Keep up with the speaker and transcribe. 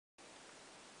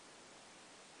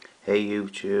Hey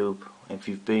YouTube, if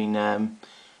you've been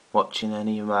watching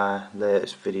any of my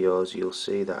latest videos, you'll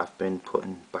see that I've been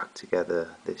putting back together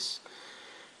this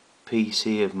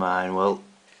PC of mine. Well,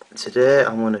 today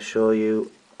I'm going to show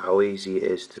you how easy it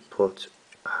is to put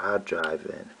a hard drive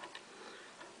in.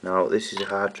 Now this is a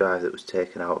hard drive that was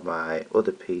taken out of my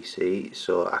other PC,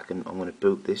 so I'm going to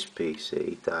boot this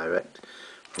PC direct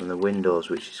from the Windows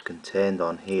which is contained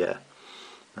on here.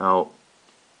 Now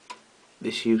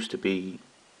this used to be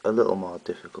a little more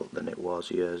difficult than it was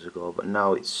years ago, but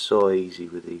now it's so easy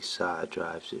with these SATA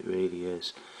drives, it really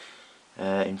is.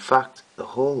 In fact, the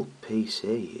whole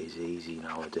PC is easy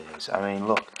nowadays. I mean,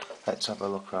 look, let's have a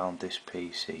look around this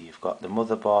PC. You've got the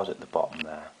motherboard at the bottom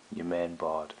there, your main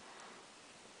board.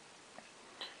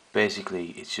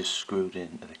 Basically, it's just screwed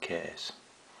into the case.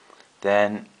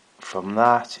 Then, from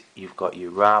that, you've got your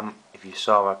RAM. If you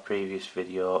saw our previous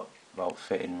video about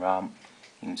fitting RAM,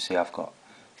 you can see I've got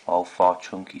all 4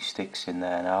 chunky sticks in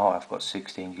there now. I've got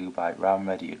 16GB RAM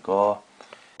ready to go.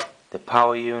 The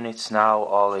power units now,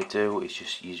 all they do is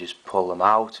you just pull them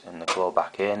out and they go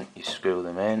back in. You screw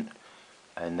them in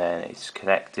and then it's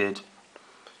connected.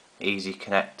 Easy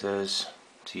connectors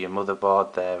to your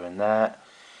motherboard there and there.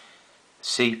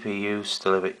 CPU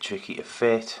still a bit tricky to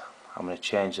fit. I'm going to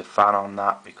change the fan on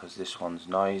that because this one's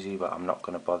noisy, but I'm not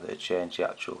going to bother to change the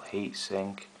actual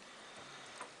heatsink.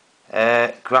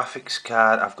 Graphics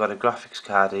card, I've got a graphics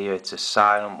card here. It's a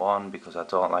silent one because I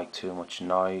don't like too much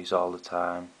noise all the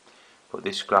time, but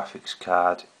this graphics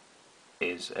card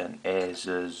is an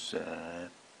Asus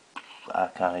I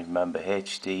can't even remember,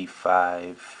 HD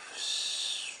 5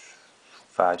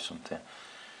 something.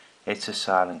 It's a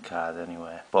silent card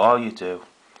anyway, but all you do,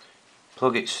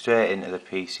 plug it straight into the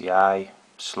PCI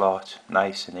slot,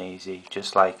 nice and easy,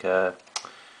 just like a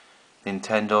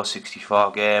Nintendo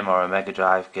 64 game or a Mega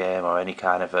Drive game or any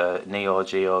kind of a Neo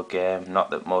Geo game. Not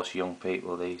that most young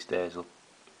people these days will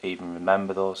even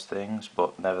remember those things,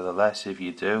 but nevertheless, if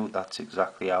you do, that's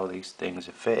exactly how these things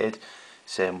are fitted.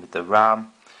 Same with the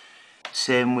RAM,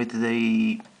 same with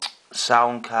the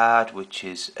sound card, which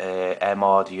is a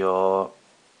M-Audio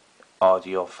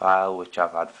audiophile, which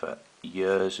I've had for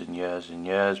years and years and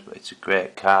years, but it's a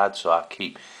great card, so I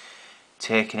keep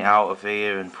taking it out of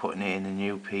here and putting it in a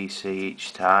new PC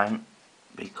each time,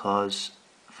 because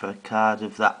for a card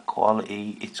of that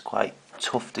quality it's quite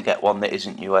tough to get one that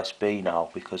isn't USB now,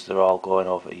 because they're all going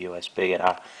over to USB, and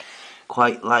I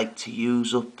quite like to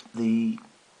use up the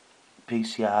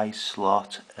PCI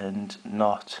slot and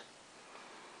not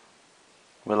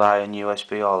rely on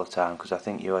USB all the time, because I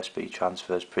think USB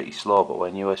transfer is pretty slow, but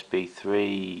when USB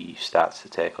 3 starts to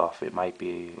take off it might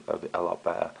be a lot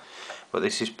better. But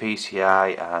this is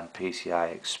PCI and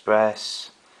PCI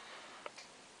Express,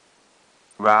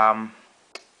 RAM,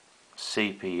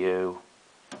 CPU,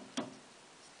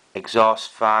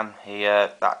 exhaust fan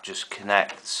here, that just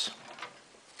connects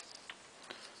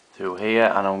through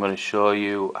here, and I'm going to show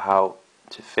you how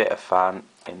to fit a fan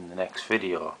in the next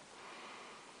video.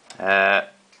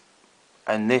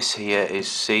 And this here is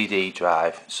CD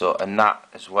drive, so, and that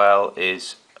as well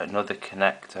is another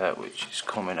connector which is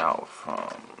coming out from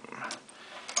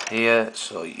here,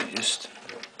 so you just,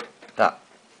 that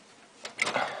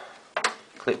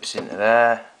clips into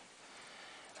there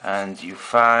and you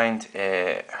find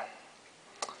a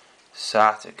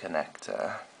SATA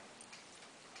connector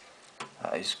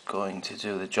that is going to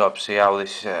do the job. See how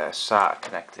this SATA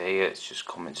connector here, it's just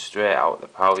coming straight out of the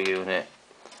power unit,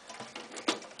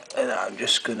 and I'm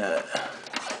just gonna,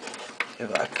 if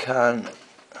I can,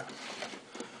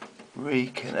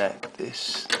 reconnect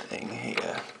this thing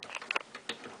here.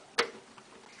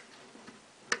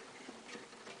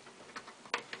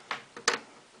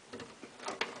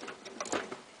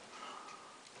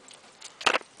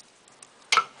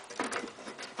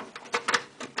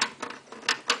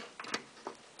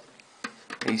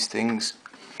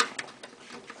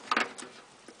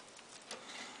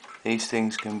 These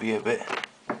things can be a bit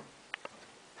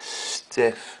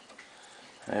stiff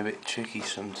and a bit tricky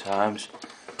sometimes,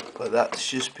 but that's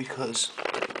just because,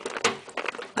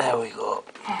 there we go,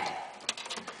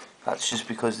 that's just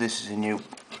because this is a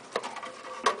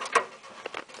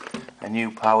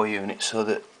new power unit, so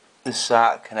that the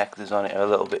SATA connectors on it are a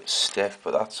little bit stiff,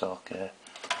 but that's okay.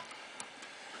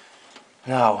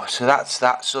 Now, so that's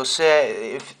that. So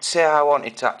say I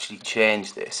wanted to actually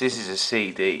change this. This is a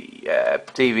CD,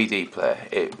 DVD player.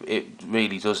 It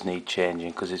really does need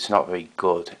changing because it's not very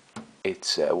good.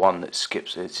 It's one that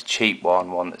skips. It's a cheap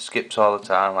one that skips all the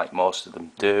time, like most of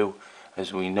them do,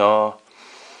 as we know.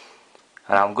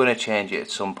 And I'm going to change it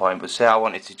at some point. But say I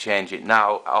wanted to change it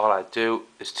now, all I do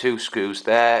is 2 screws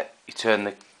there. You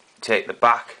take the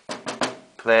back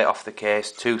plate off the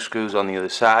case, 2 screws on the other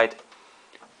side,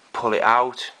 pull it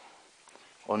out,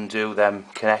 undo them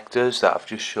connectors that I've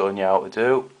just shown you how to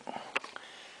do,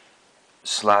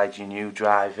 slide your new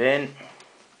drive in,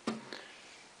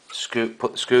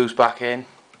 put the screws back in,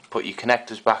 put your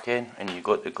connectors back in, and you're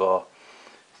good to go.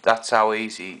 That's how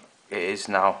easy it is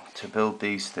now to build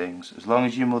these things. As long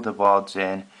as your motherboard's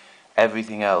in,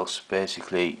 everything else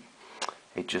basically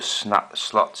it just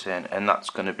slots in, and that's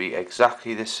going to be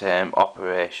exactly the same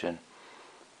operation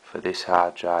for this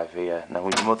hard drive here. Now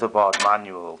your motherboard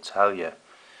manual will tell you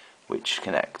which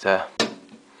connector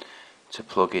to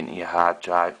plug into your hard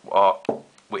drive, or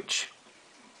which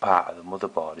part of the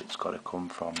motherboard it's got to come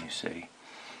from, you see.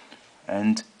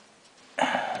 And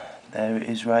there it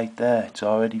is right there, it's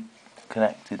already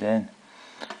connected in.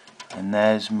 And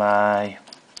there's my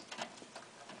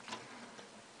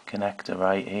connector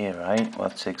right here, right? Well,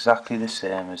 it's exactly the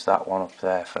same as that one up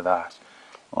there for that,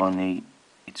 only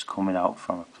it's coming out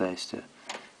from a place to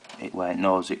it where it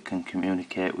knows it can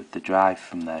communicate with the drive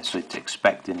from there, so it's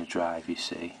expecting a drive, you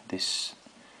see, this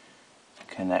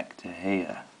connector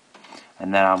here.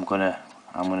 And then I'm gonna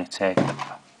take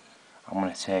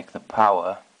the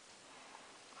power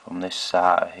from this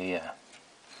SATA here,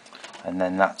 and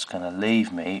then that's gonna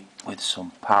leave me with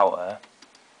some power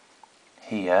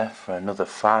here for another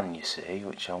fan, you see,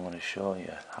 which I'm going to show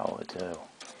you how to do.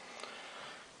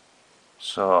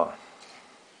 So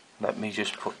let me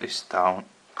just put this down,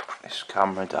 this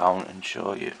camera down, and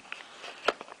show you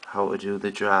how to do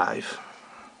the drive.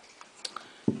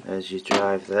 There's your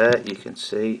drive there, you can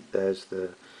see there's the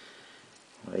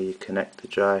where you connect the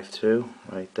drive to,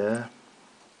 right there.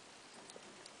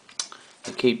 I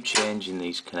keep changing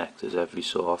these connectors every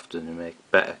so often to make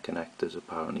better connectors,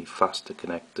 apparently faster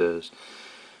connectors,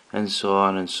 and so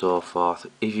on and so forth.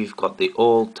 If you've got the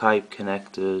old type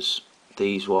connectors,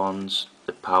 these ones,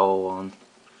 the power one,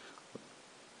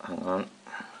 hang on,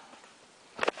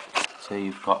 so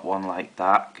you've got one like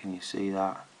that, can you see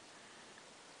that?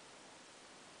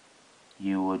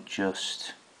 You would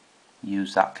just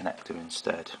use that connector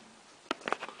instead.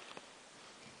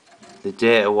 The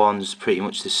data one's pretty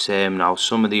much the same now.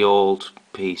 Some of the old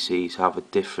PCs have a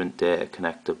different data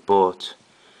connector, but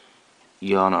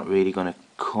you're not really going to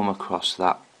come across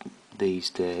that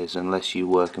these days unless you're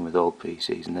working with old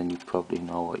PCs, and then you probably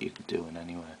know what you're doing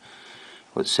anyway.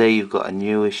 Let's say you've got a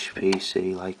newish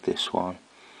PC like this one.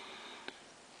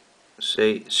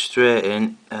 See, straight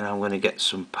in, and I'm going to get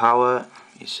some power.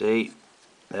 You see,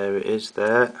 there it is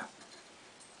there.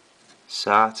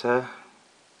 SATA.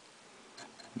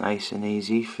 Nice and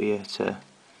easy for you to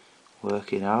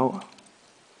work it out,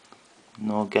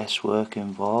 no guesswork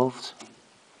involved.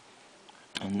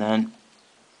 And then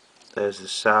there's the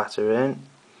SATA in.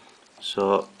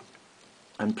 So,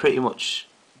 and pretty much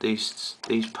these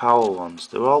power ones,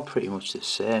 they're all pretty much the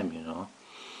same, you know.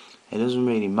 It doesn't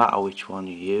really matter which one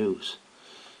you use.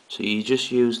 So you just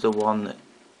use the one that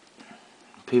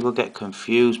people get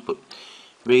confused, but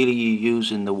really you're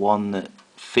using the one that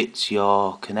fits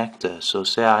your connector. So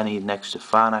say I need an extra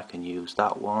fan, I can use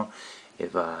that one.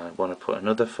 If I want to put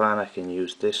another fan, I can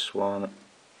use this one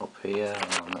up here.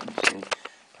 Let me see.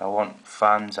 If I want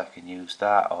fans, I can use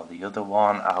that, or the other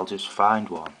one. I'll just find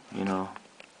one, you know.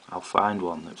 I'll find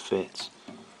one that fits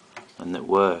and that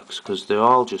works, because they're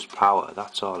all just power.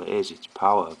 That's all it is, it's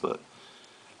power. But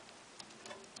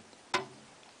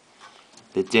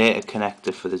the data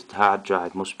connector for the hard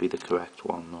drive must be the correct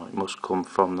one. No, it must come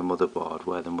from the motherboard,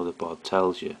 where the motherboard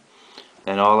tells you.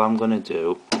 Then all I'm going to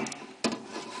do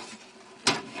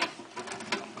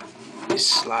is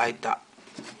slide that.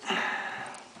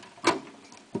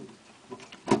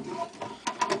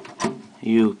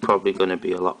 You're probably going to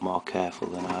be a lot more careful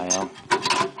than I am.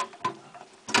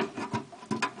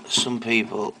 Some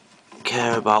people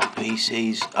care about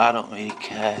PCs. I don't really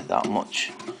care that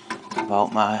much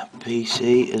about my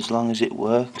PC, as long as it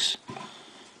works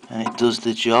and it does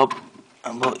the job.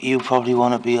 But you probably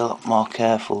want to be a lot more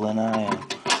careful than I am.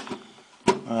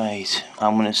 Right,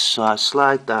 I'm going to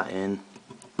slide that in.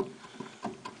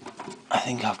 I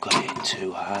think I've got it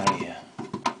too high here.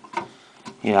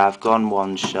 Yeah, I've gone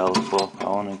one shelf up. I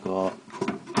want to go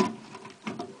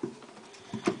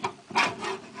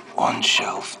one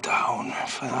shelf down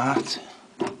for that.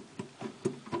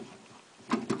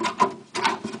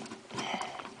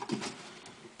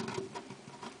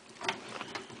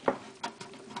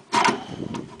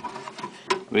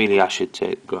 Really, I should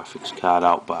take the graphics card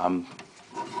out, but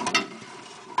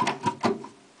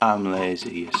I'm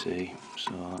lazy, you see,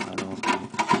 so I don't do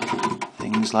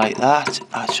things like that.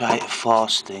 I try to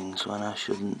force things when I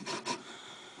shouldn't,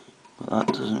 but that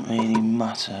doesn't really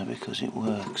matter because it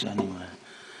works anyway.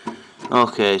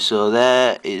 Okay, so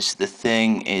there is the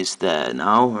thing is there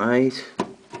now, right?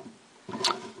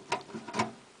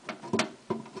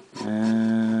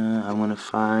 I'm gonna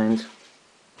find,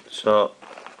 so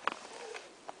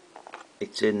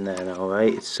it's in there now,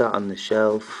 right? It's sat on the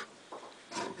shelf,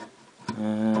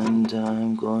 and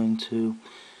I'm going to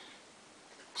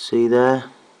see there,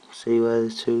 see where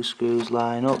the two screws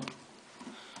line up,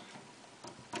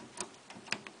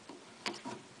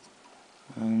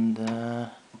 and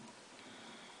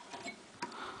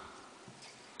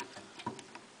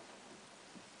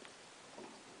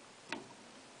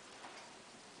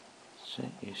so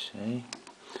you see.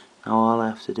 Now all I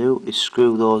have to do is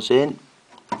screw those in,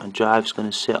 and drive's going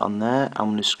to sit on there. I'm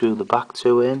going to screw the back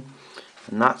two in,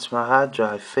 and that's my hard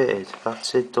drive fitted.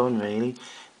 That's it done really.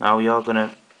 Now you're going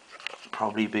to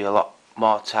probably be a lot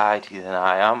more tidy than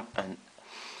I am, and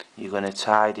you're going to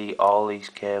tidy all these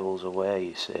cables away,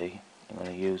 you see. I'm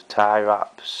going to use tie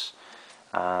wraps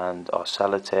and or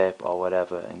sellotape or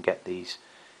whatever and get these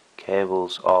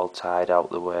cables all tied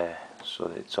out the way so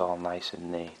that it's all nice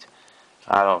and neat.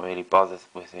 I don't really bother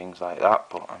with things like that,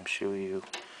 but I'm sure you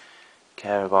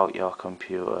care about your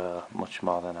computer much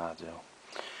more than I do.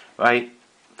 Right,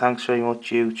 thanks very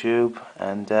much YouTube,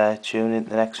 and tune in to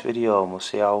the next video and we'll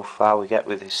see how far we get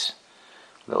with this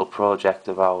little project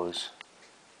of ours.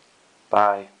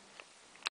 Bye.